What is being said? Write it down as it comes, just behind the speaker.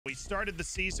We started the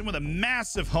season with a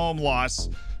massive home loss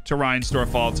to Reinsdorf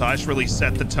Altosh, really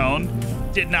set the tone.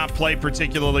 Did not play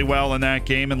particularly well in that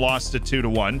game and lost it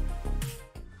 2-1.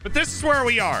 But this is where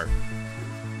we are.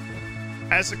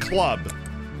 As a club,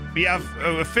 we have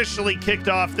officially kicked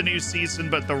off the new season,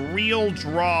 but the real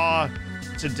draw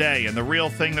today and the real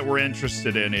thing that we're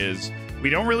interested in is we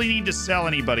don't really need to sell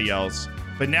anybody else,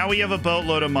 but now we have a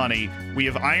boatload of money. We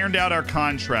have ironed out our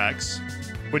contracts,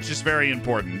 which is very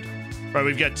important. Right,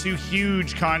 we've got two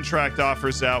huge contract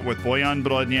offers out with Bojan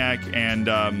Brodnjak and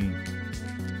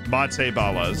Mate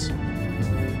Balas.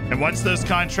 And once those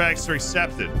contracts are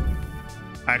accepted,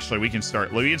 actually, we can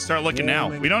start looking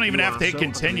now. We don't even have to hit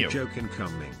continue.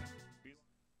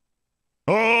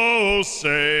 Oh,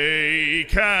 say,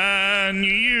 can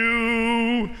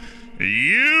you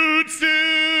YouTube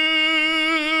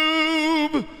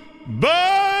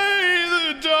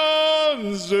by the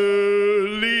dawn's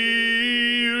early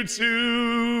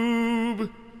YouTube,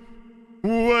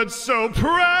 what so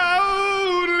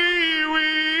proudly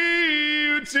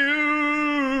we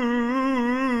YouTube.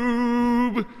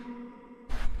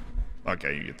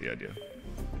 Okay, you get the idea.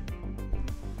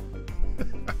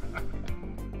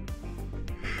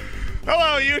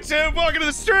 Hello, YouTube. Welcome to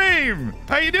the stream.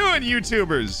 How you doing,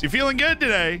 YouTubers? You feeling good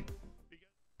today?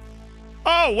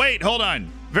 Oh, wait, hold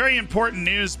on. Very important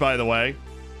news, by the way.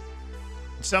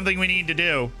 It's something we need to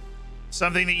do.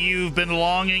 Something that you've been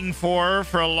longing for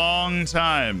a long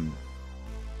time.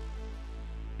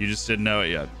 You just didn't know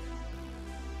it yet.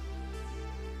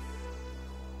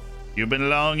 You've been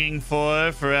longing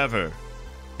for forever.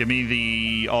 Give me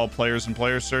the all players and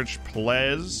player search,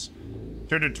 please.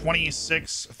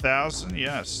 226,000.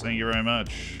 Yes, thank you very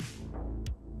much.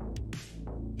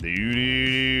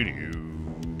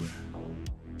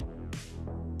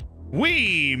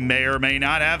 We may or may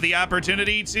not have the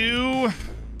opportunity to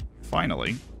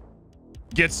finally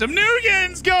get some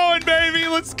Nugans going, baby.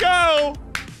 Let's go.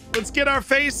 Let's get our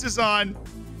faces on.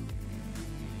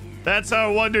 That's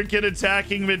our Wonder Kid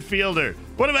attacking midfielder.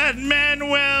 What about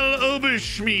Manuel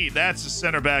Oberschmied? That's a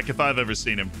center back if I've ever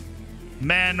seen him.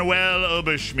 Manuel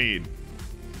Oberschmied.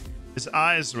 His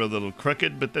eyes are a little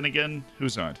crooked, but then again,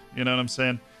 whose aren't? You know what I'm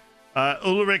saying?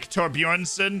 Ulrich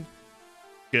Torbjornsson.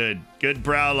 Good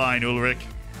brow line, Ulrich.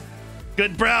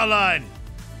 Good brow line.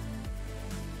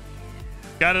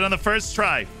 Got it on the first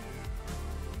try.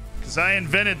 Because I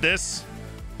invented this.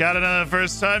 Got it on the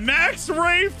first time. Max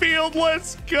Rayfield,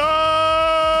 let's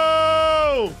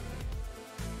go!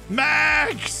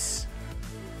 Max!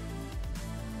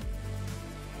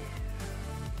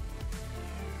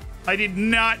 I did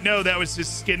not know that was his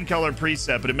skin color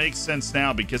preset, but it makes sense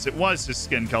now because it was his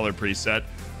skin color preset.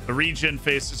 The regen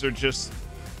faces are just a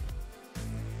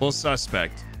little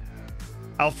suspect.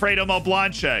 Alfredo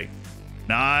Moblanche.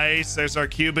 Nice. There's our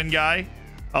Cuban guy,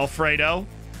 Alfredo.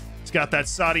 He's got that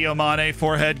Sadio Mane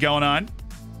forehead going on.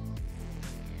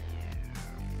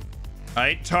 All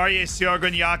right, Tarje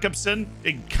Sjörgren Jakobsen.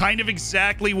 Kind of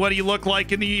exactly what he looked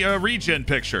like in the regen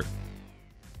picture.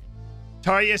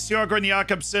 Tarje Sjörgren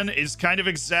Jakobsen is kind of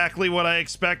exactly what I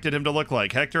expected him to look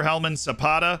like. Hector Helman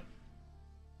Zapata.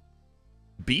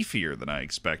 Beefier than I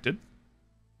expected.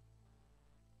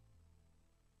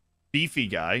 Beefy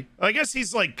guy. I guess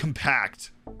he's like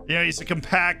compact. You know, he's a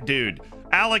compact dude.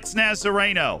 Alex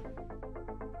Nazareno.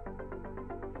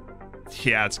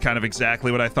 Yeah, it's kind of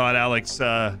exactly what I thought Alex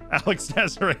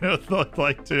Nazareno looked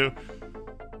like too.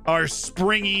 Our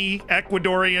springy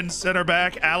Ecuadorian center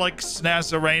back, Alex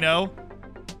Nazareno.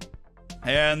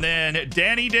 And then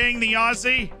Danny Ding, the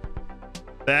Aussie.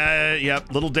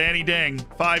 Yep, little Danny Ding.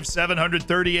 5'7",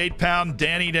 138-pound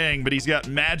Danny Ding, but he's got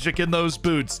magic in those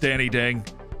boots, Danny Ding.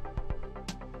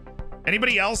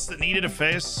 Anybody else that needed a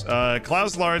face?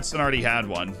 Klaus Lauritsen already had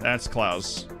one. That's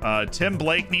Klaus. Tim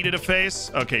Blake needed a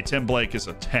face. Okay, Tim Blake is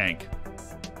a tank.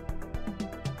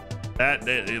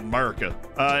 America.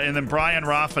 And then Brian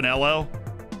Raffanello.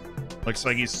 Looks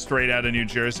like he's straight out of New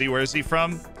Jersey. Where is he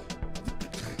from?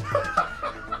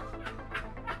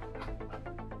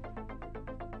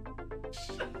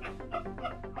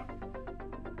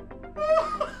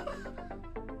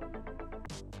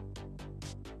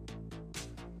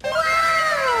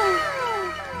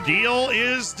 Deal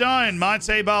is done.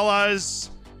 Mate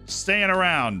Balas staying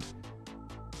around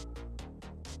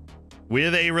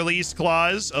with a release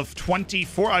clause of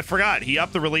 24. I forgot. He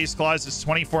upped the release clause. It's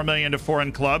 24 million to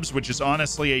foreign clubs, which is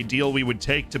honestly a deal we would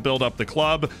take to build up the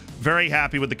club. Very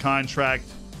happy with the contract.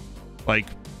 Like,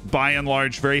 by and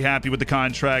large, very happy with the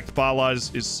contract.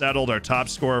 Balas is settled. Our top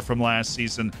scorer from last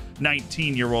season.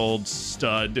 19-year-old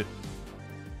stud.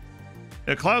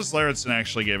 Klaus Lauritsen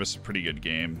actually gave us a pretty good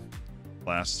game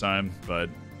last time,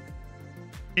 but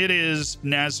It is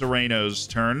Nazareno's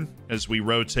turn as we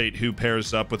rotate who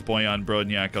pairs up with Bojan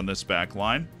Brodniak on this back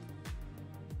line.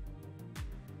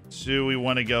 Do we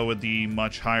want to go with the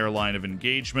much higher line of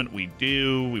engagement? We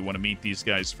do. We want to meet these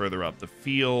guys further up the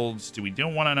field. We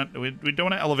don't want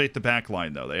to elevate the back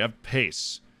line, though. They have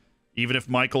pace. Even if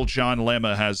Michael John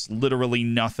Lema has literally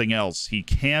nothing else, he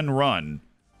can run.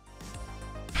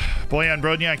 Bojan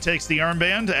Brodniak takes the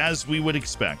armband, as we would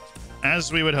expect.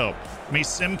 As we would hope. Me,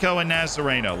 Simcoe, and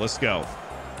Nazareno. Let's go.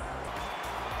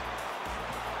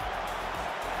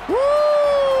 Woo!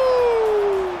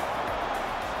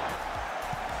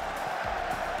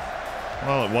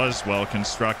 Well, it was well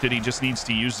constructed. He just needs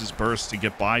to use his burst to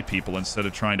get by people instead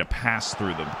of trying to pass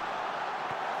through them.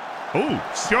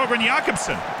 Oh, Stjorgen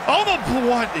Jakobsen. Oh,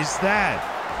 what is that?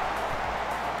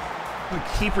 The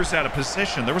keeper's out of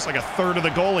position. There was like a third of the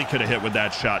goal he could have hit with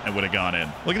that shot and it would have gone in.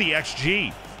 Look at the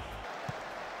XG.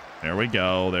 There we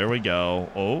go. There we go.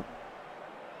 Oh.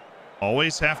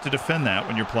 Always have to defend that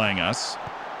when you're playing us.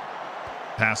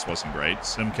 Pass wasn't great.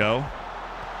 Simcoe.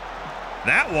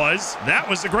 That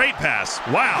was a great pass.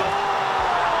 Wow.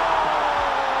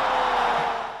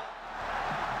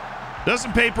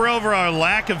 Doesn't paper over our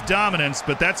lack of dominance,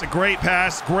 but that's a great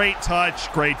pass, great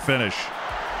touch, great finish.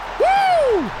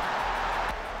 Woo!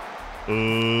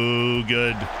 Ooh,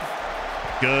 good.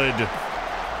 Good.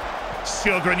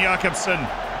 Stjorgen Jakobsen.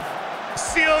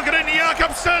 Stjorgen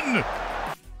Jakobsen!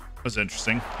 That was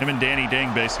interesting. Him and Danny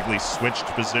Ding basically switched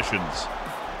positions.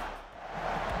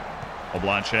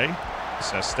 Oblanche.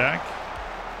 Sestak.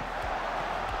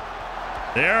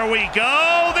 There we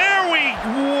go. There we...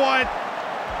 What?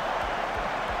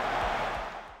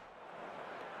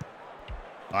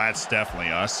 That's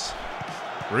definitely us.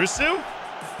 Rusu?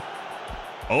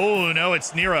 Oh, no,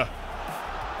 it's Nira.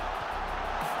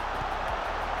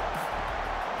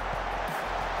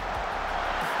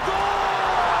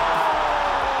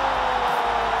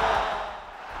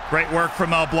 Great work from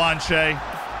Blanche.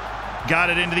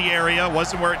 Got it into the area.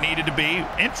 Wasn't where it needed to be.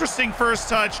 Interesting first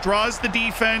touch. Draws the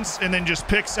defense and then just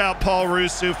picks out Paul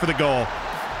Rusu for the goal.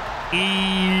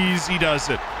 Easy does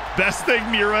it. Best thing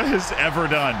Mira has ever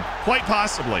done. Quite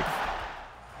possibly.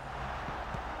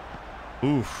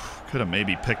 Oof. Could have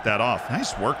maybe picked that off.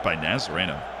 Nice work by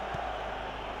Nazareno.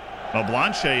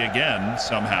 Blanche again,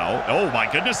 somehow. Oh, my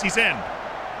goodness, he's in.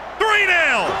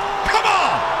 3-0! Come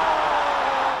on!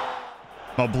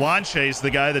 Blanche is the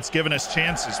guy that's given us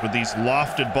chances with these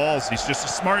lofted balls. He's just a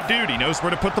smart dude. He knows where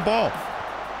to put the ball.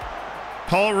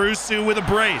 Paul Rusu with a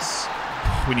brace.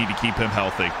 We need to keep him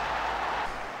healthy.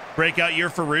 Breakout year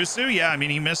for Rusu. Yeah, I mean,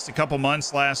 he missed a couple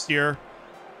months last year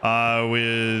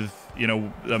with, you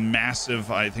know, a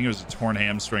massive, I think it was a torn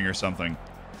hamstring or something.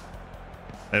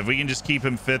 If we can just keep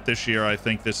him fit this year, I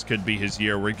think this could be his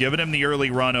year. We're giving him the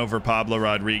early run over Pablo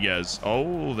Rodriguez.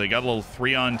 Oh, they got a little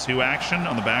 3-on-2 action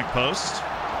on the back post.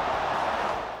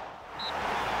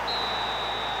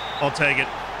 I'll take it.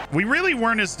 We really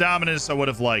weren't as dominant as I would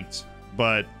have liked,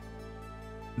 but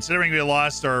considering we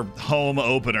lost our home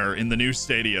opener in the new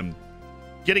stadium,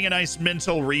 getting a nice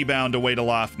mental rebound away to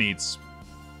Lofnitz,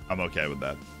 I'm okay with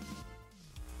that.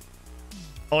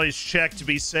 Always check to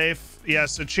be safe. Yeah,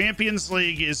 so Champions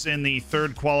League is in the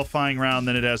third qualifying round,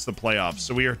 then it has the playoffs.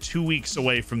 So we are 2 weeks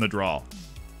away from the draw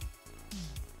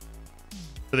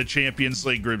for the Champions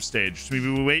League group stage. So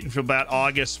we'll be waiting for about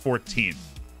August 14th,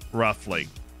 roughly.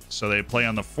 So they play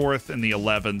on the 4th and the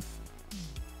 11th.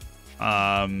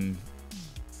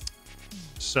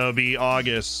 So it'll be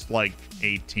August, like,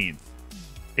 18th.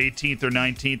 18th or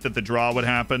 19th that the draw would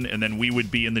happen, and then we would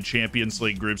be in the Champions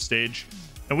League group stage.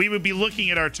 And we would be looking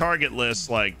at our target list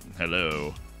like,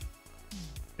 hello.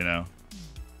 You know?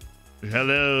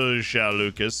 Hello, Shao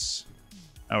Lucas.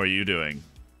 How are you doing?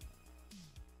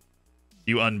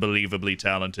 You unbelievably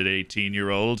talented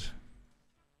 18-year-old.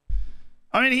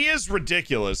 I mean, he is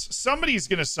ridiculous. Somebody's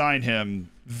going to sign him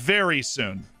very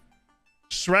soon.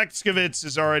 Shrektskovits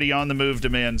is already on the move to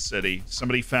Man City.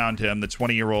 Somebody found him, the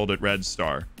 20-year-old at Red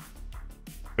Star.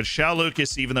 But Shao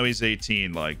Lucas, even though he's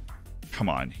 18, like, come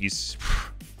on, he's...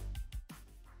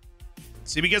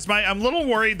 See, because I'm a little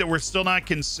worried that we're still not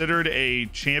considered a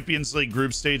Champions League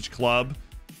group stage club,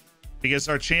 because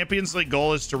our Champions League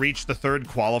goal is to reach the third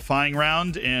qualifying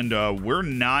round, and we're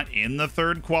not in the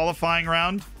third qualifying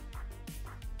round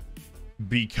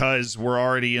because we're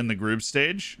already in the group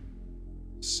stage.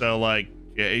 So, like,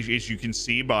 as you can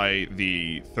see by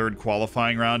the third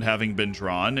qualifying round having been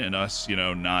drawn and us, you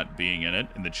know, not being in it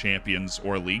in the Champions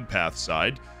or League Path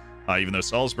side, even though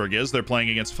Salzburg is, they're playing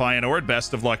against Feyenoord.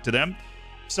 Best of luck to them.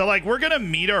 So, like, we're going to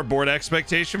meet our board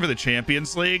expectation for the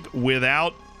Champions League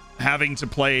without having to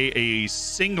play a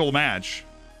single match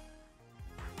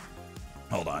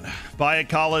Hold on.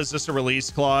 Bayakala, is this a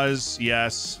release clause?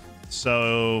 Yes.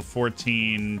 So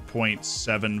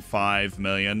 14.75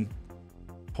 million.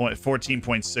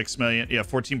 14.6 million. Yeah,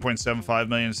 14.75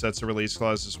 million. So that's a release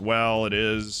clause as well. It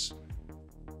is.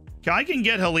 I can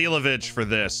get Halilovic for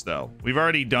this, though. We've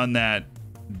already done that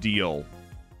deal.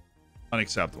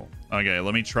 Unacceptable. Okay,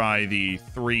 let me try the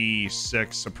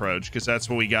 3-6 approach, because that's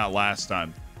what we got last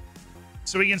time.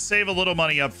 So we can save a little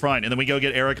money up front, and then we go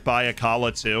get Eric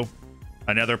Bayakala, too.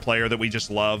 Another player that we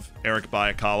just love, Eric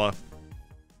Bayakala.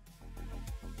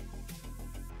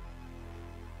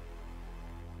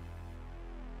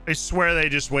 I swear they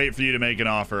just wait for you to make an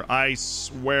offer. I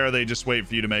swear they just wait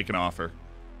for you to make an offer.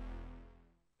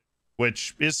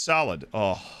 Which is solid.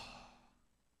 Oh.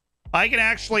 I can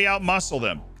actually outmuscle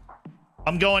them.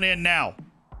 I'm going in now.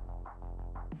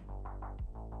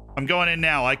 I'm going in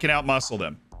now. I can outmuscle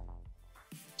them.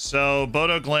 So,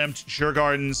 Bodo Glimt,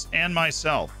 Djurgårdens, and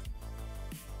myself.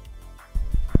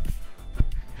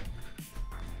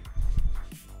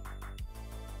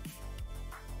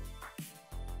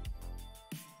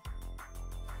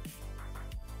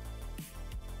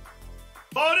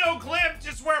 Bodo Glimt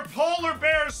is where polar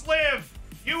bears live,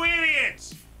 you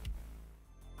idiots!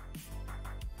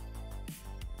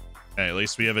 Okay, at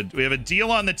least we have a deal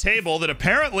on the table that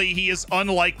apparently he is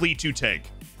unlikely to take.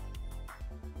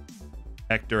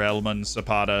 Hector Elman,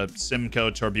 Zapata,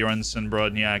 Simco, Torbjornsson,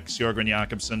 Brodniak, Sjorgen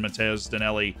Jakobsen, Mateus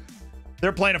Danelli.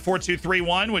 They're playing a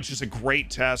 4-2-3-1, which is a great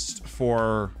test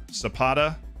for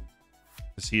Zapata,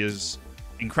 as he is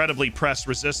incredibly press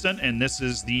resistant, and this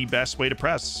is the best way to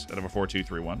press out of a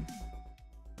 4-2-3-1. And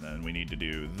then we need to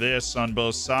do this on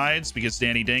both sides because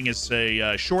Danny Ding is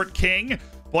a short king.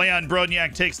 Bojan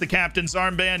Brodniak takes the captain's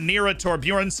armband. Nira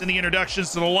Torbjornsson the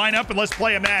introductions to the lineup, and let's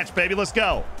play a match, baby. Let's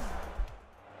go.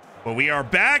 Well, we are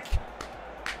back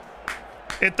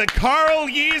at the Carl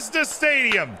Yzda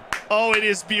Stadium. Oh, it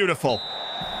is beautiful.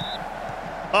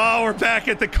 Oh, we're back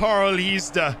at the Carl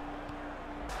Yzda.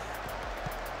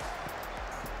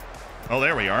 Oh,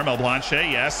 there we are. Mel Blanchet,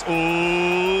 yes.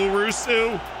 Ooh,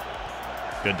 Rusu.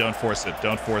 Good, don't force it.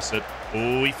 Don't force it.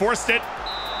 Ooh, he forced it.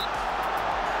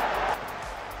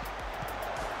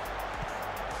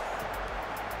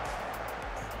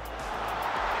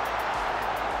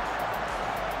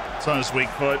 It's on his weak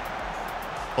foot.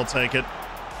 I'll take it.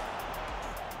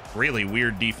 Really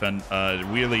weird weird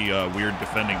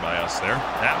defending by us there.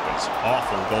 That was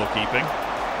awful goalkeeping.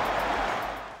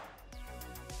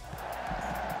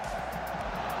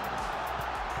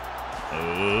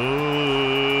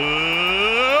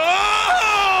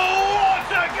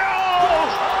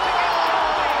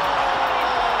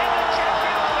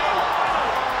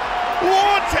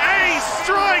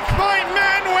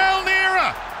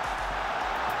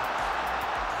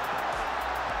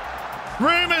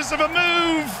 Rumors of a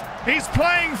move. He's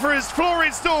playing for his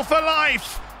Floridsdorf for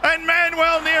life, and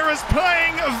Manuel Neira's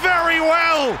playing very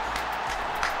well.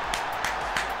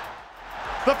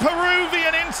 The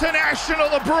Peruvian international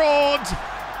abroad.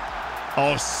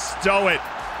 Oh, stow it.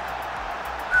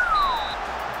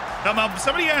 Now,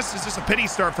 somebody asked, is this a pity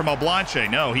start from Alblanche?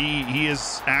 No, he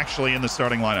is actually in the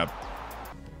starting lineup.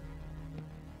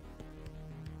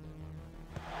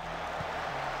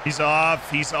 He's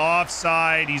off. He's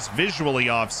offside. He's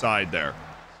visually offside there.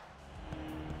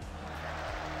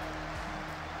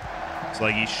 It's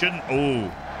like he shouldn't. Oh,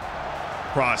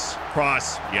 cross,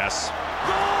 yes.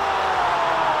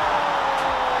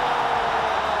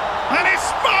 And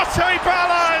it's Mate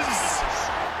Ballas!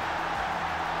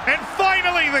 And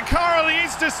finally, the Carl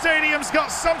Yzda Stadium's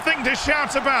got something to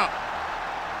shout about.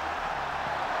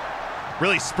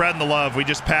 Really spreading the love. We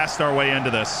just passed our way into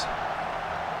this.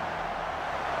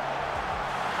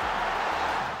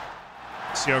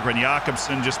 Sjorgen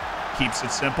Jakobsen just keeps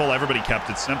it simple. Everybody kept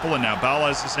it simple, and now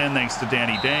Ballas is in thanks to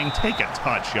Danny Ding. Take a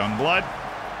touch, Youngblood.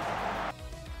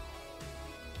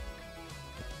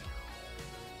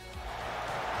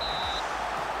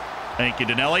 Thank you,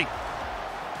 Danelli.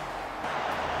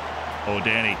 Oh,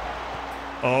 Danny.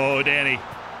 Oh, Danny.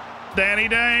 Danny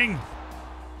Ding.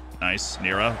 Nice,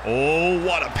 Nira. Oh,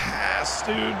 what a pass,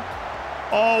 dude.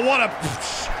 Oh, what a...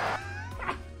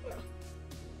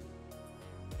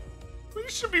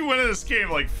 should be winning this game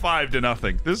like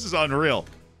 5-0. This is unreal.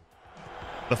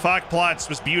 The Fachplatz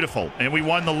was beautiful, and we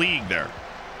won the league there.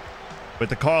 But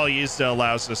the Carl Yzda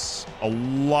allows us a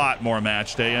lot more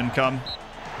match day income,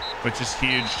 which is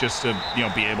huge just to, you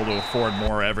know, be able to afford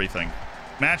more everything.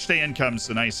 Match day income's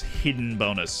a nice hidden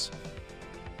bonus.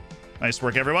 Nice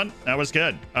work, everyone. That was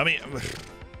good. I mean,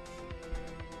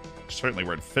 certainly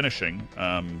weren't finishing.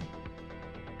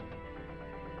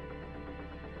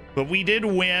 But we did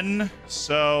win,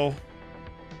 so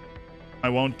I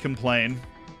won't complain.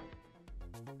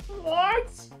 What?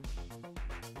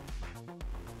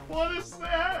 What is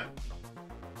that?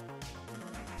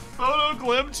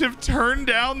 Photoglimped have turned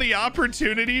down the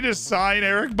opportunity to sign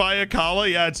Eric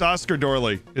Bayakala. Yeah, it's Oscar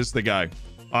Dorley is the guy.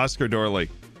 Oscar Dorley.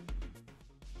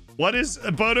 What is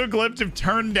Photoglimped have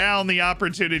turned down the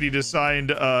opportunity to sign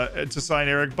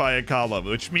Eric Bayakala,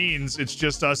 which means it's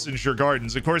just us and Your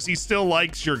Gardens. Of course, he still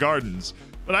likes Your Gardens,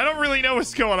 but I don't really know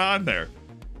what's going on there.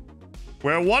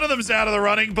 Where one of them's out of the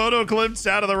running, Photoglimpt's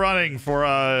out of the running for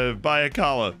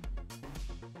Bayakala.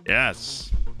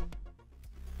 Yes.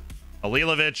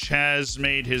 Alilovic has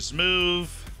made his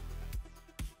move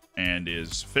and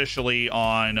is officially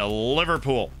on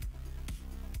Liverpool.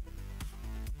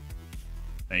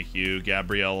 Thank you,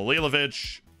 Gabriel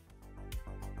Alilovic.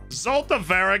 Zolta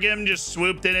Varagim just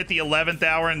swooped in at the 11th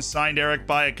hour and signed Eric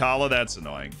Bayakala. That's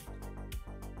annoying.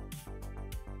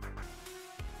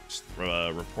 Just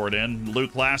report in.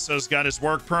 Luke Lasso's got his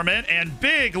work permit, and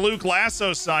big Luke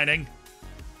Lasso signing.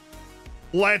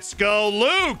 Let's go,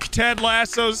 Luke! Ted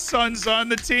Lasso's son's on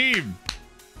the team.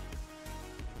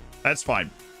 That's fine.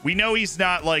 We know he's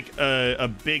not like a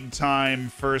big-time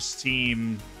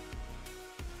first-team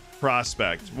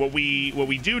prospect. What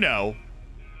we do know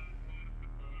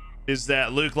is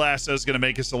that Luke Lasso is going to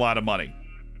make us a lot of money.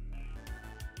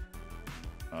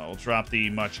 We'll drop the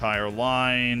much higher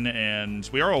line, and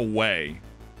we are away.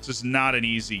 This is not an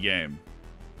easy game.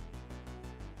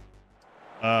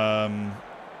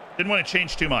 Didn't want to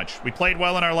change too much. We played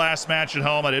well in our last match at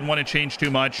home. I didn't want to change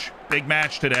too much. Big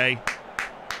match today.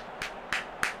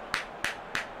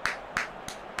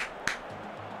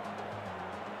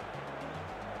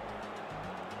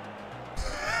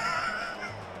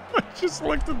 I just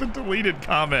looked at the deleted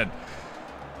comment.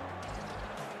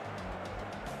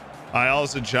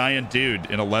 Isle's a giant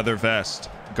dude in a leather vest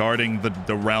guarding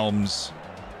the realms.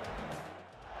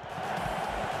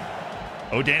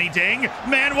 Oh, Danny Ding.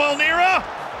 Manuel Nira.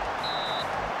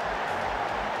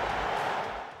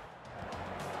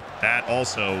 That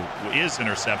also is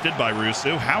intercepted by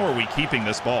Rusu. How are we keeping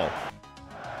this ball?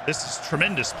 This is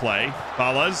tremendous play.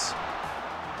 Balas.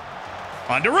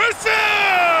 On to Rusu!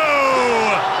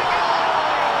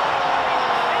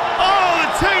 Oh, the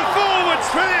two forwards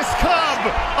for this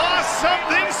club are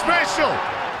something special.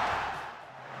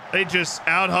 They just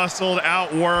out-hustled,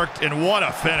 outworked, and what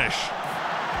a finish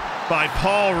by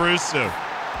Paul Rusu.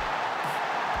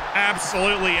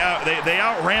 Absolutely out. They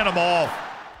outran them all.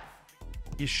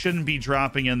 You shouldn't be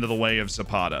dropping into the way of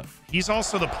Zapata. He's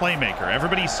also the playmaker.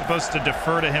 Everybody's supposed to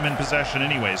defer to him in possession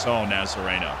anyways. Oh,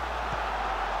 Nazareno.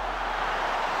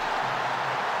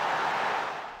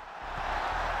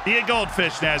 Be a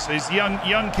goldfish, Naz. He's a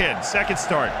young kid. Second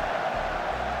start.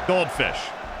 Goldfish.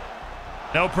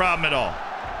 No problem at all.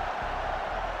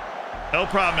 No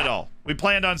problem at all. We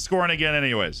planned on scoring again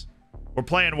anyways. We're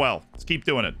playing well. Let's keep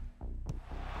doing it.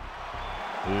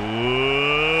 Ooh.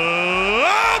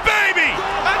 Oh, baby!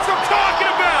 That's what I'm talking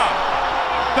about!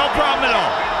 No problem at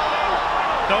all.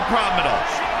 No problem at all.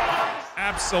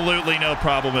 Absolutely no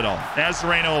problem at all.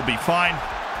 Nazareno will be fine.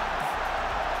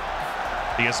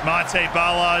 The Asmante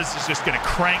Balas is just going to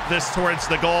crank this towards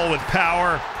the goal with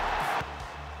power.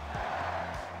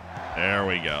 There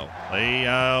we go. Play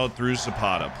out through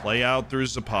Zapata. Play out through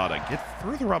Zapata. Get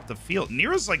further up the field.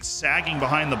 Nira's like sagging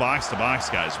behind the box-to-box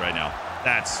guys right now.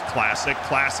 That's classic.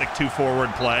 Classic two-forward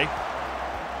play.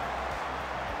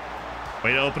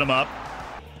 Way to open him up.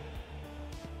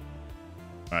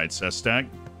 All right, Sestak.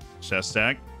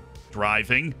 Sestak.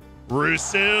 Driving.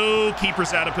 Rusu.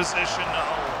 Keeper's out of position. No.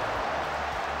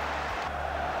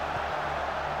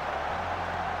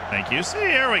 Thank you. See,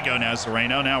 here we go,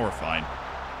 Nazareno. Now we're fine.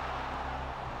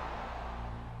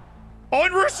 Oh,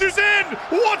 and Rusu's in!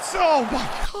 What's... Oh, my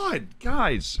God.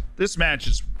 Guys, this match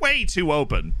is way too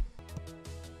open.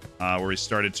 Where we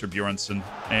started to Bjornsson.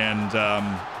 And,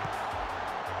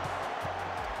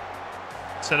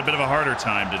 it's had a bit of a harder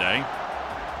time today.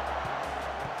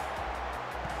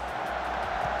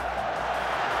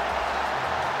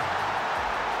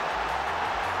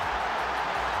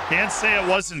 Can't say it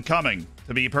wasn't coming,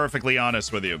 to be perfectly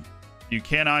honest with you. You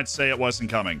cannot say it wasn't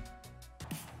coming.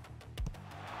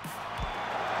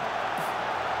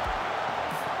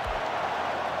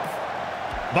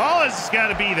 Ballas has got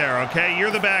to be there, okay? You're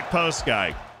the back post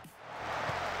guy.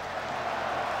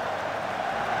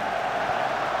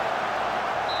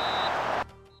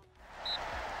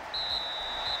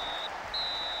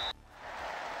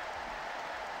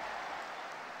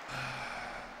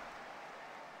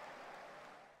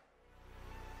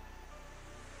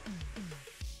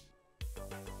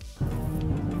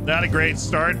 Not a great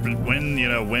start, but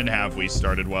when have we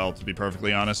started well, to be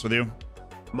perfectly honest with you?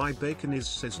 My bacon is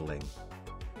sizzling.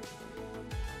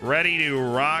 Ready to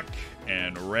rock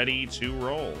and ready to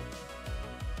roll.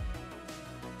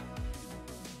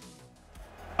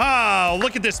 Oh,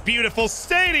 look at this beautiful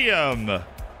stadium.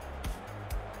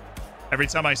 Every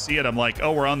time I see it, I'm like,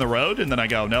 oh, we're on the road. And then I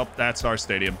go, nope, that's our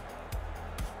stadium.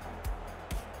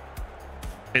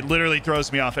 It literally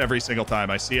throws me off every single time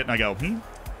I see it. And I go,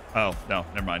 oh, no,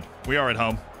 never mind. We are at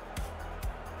home.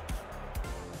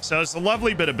 So it's a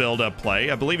lovely bit of build-up play.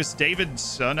 I believe it's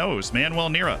David's, no, it was Manuel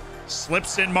Nira.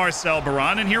 Slips in Marcel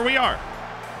Baran, and here we are.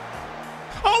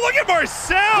 Oh, look at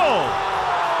Marcel!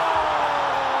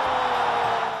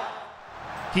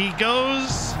 He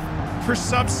goes for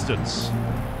substance.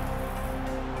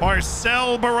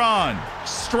 Marcel Baran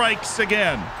strikes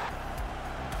again.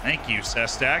 Thank you,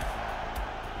 Sestak.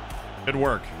 Good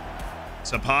work.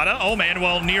 Zapata. Oh,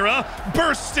 Manuel Nira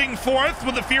bursting forth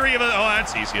with the fury of a... Oh,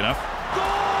 that's easy enough.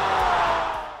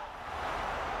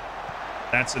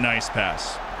 That's a nice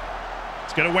pass.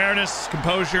 It's good awareness,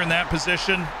 composure in that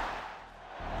position.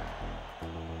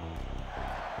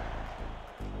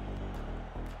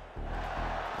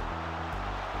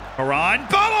 Baran.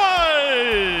 Bala!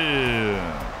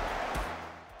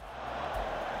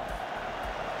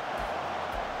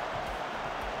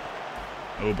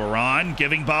 Oh, Baran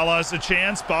giving Balas a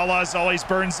chance. Balas always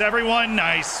burns everyone.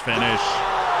 Nice finish.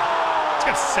 He's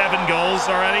got 7 goals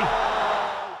already.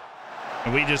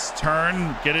 And we just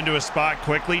turn, get into a spot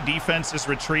quickly. Defense is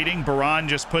retreating. Baran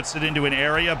just puts it into an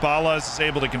area. Balas is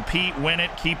able to compete, win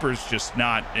it. Keeper's just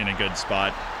not in a good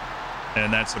spot.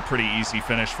 And that's a pretty easy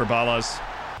finish for Balas.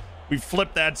 We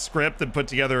flipped that script and put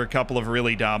together a couple of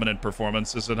really dominant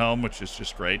performances at home, which is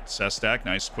just great. Sestak,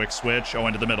 nice quick switch. Oh,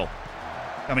 into the middle.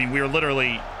 I mean, we were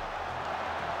literally...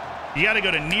 You got to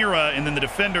go to Nira, and then the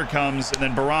defender comes, and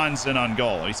then Baran's in on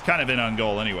goal. He's kind of in on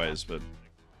goal anyways, but...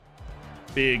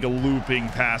 Big looping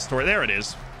pass toward... There it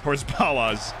is. Towards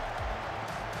Balas.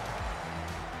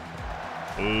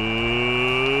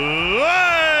 Ooh,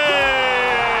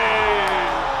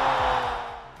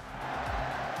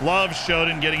 Love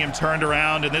Shoden getting him turned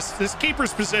around, and this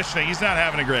keeper's positioning, he's not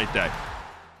having a great day.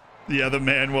 Yeah, the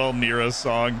Manuel Nira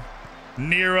song.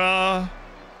 Nira,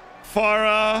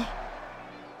 Farah,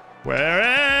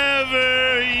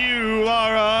 wherever you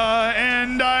are,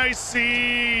 and I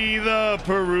see the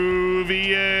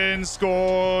Peruvian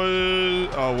score.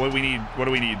 Oh, what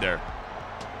do we need there?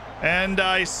 And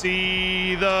I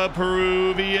see the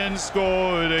Peruvian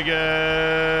scored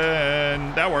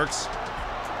again. That works.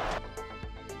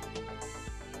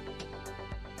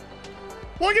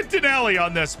 Look at Dinelli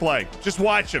on this play. Just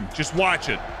watch him. Just watch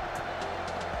it.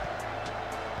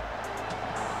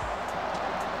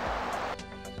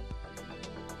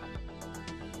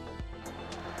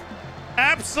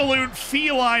 Absolute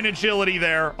feline agility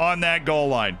there on that goal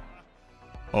line.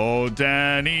 Oh,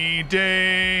 Danny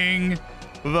Ding.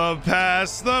 The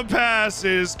pass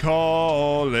is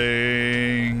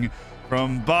calling.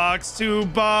 From box to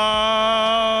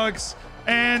box.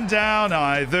 And down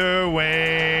either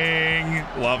wing.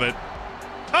 Love it.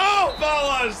 Oh,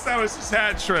 Balas! That was his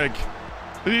hat trick.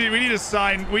 We need a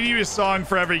sign. We need a song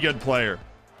for every good player.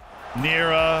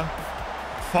 Nira,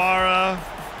 Farah,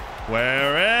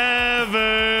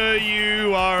 wherever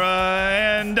you are,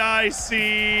 and I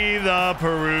see the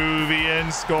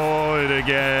Peruvian scored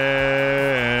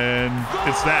again.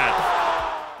 It's that.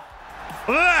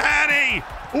 The Hattie!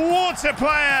 Water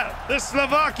player, the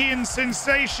Slovakian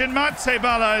sensation Mate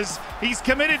Balas. He's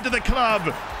committed to the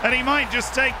club, and he might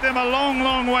just take them a long,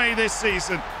 long way this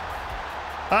season.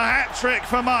 A hat trick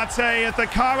for Mate at the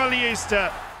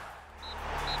Carolista.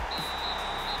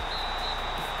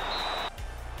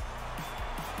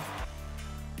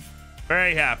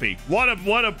 Very happy. What a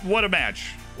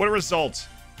match. What a result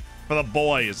for the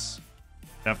boys.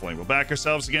 Definitely. We'll back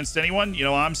ourselves against anyone. You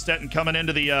know, Amstetten coming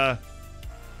into the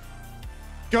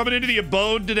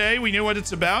abode today. We knew what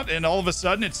it's about, and all of a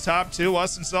sudden it's top 2,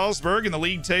 us and Salzburg, and the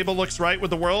league table looks right with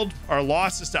the world. Our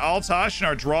loss is to Altash, and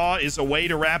our draw is away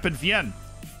to Rapid Vienna.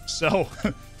 So,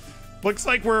 looks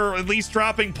like we're at least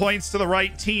dropping points to the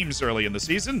right teams early in the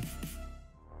season.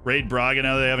 Raid Braga,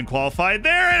 now they haven't qualified.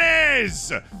 There it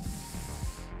is!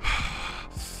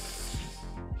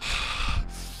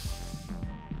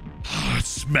 It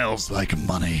smells like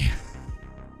money.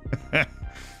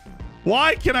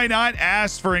 Why can I not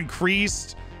ask for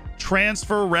increased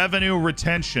transfer revenue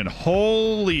retention?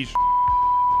 Holy sh**.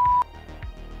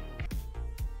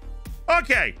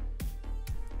 Okay.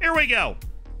 Here we go.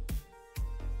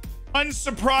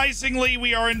 Unsurprisingly,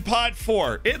 we are in pot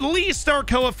 4. At least our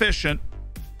coefficient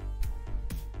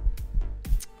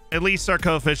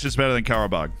is better than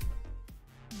Karabag.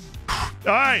 All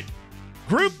right.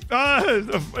 Group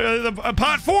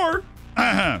pot 4.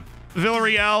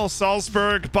 Villarreal,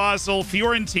 Salzburg, Basel,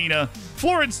 Fiorentina,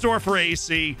 Florensdorf for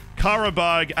AC,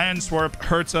 Karabag, Antwerp,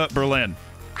 Hertha, Berlin.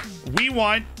 We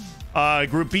want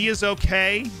Group B is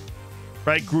okay,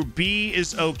 right? Group B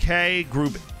is okay.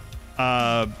 Group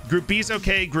B is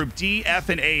okay. Group D, F,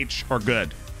 and H are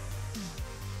good.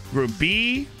 Group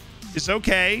B is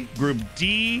okay. Group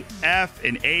D, F,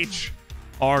 and H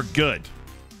are good.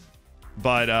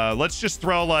 But let's just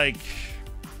throw like,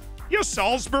 you know,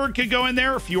 Salzburg could go in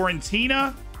there.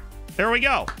 Fiorentina. There we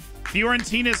go.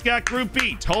 Fiorentina's got Group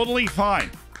B. Totally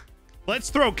fine. Let's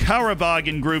throw Karabag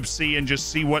in Group C and just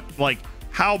see what, like,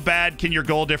 how bad can your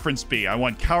goal difference be? I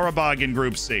want Karabag in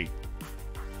Group C.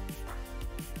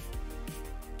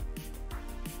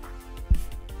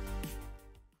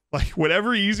 Like,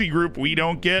 whatever easy group we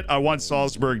don't get, I want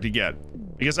Salzburg to get.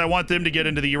 Because I want them to get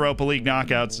into the Europa League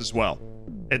knockouts as well.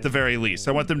 At the very least.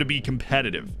 I want them to be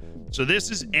competitive. So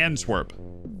this is Antwerp.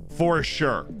 For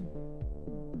sure.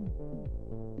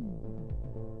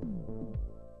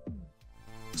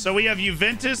 So we have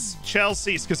Juventus,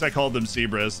 Chelsea, because I called them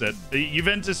Zebras. That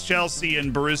Juventus, Chelsea,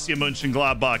 and Borussia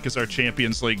Mönchengladbach is our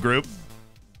Champions League group.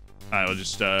 I will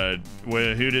just,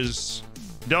 who does...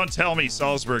 Don't tell me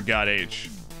Salzburg got H.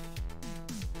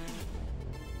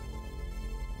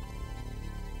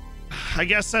 I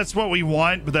guess that's what we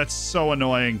want, but that's so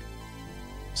annoying.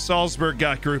 Salzburg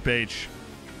got Group H.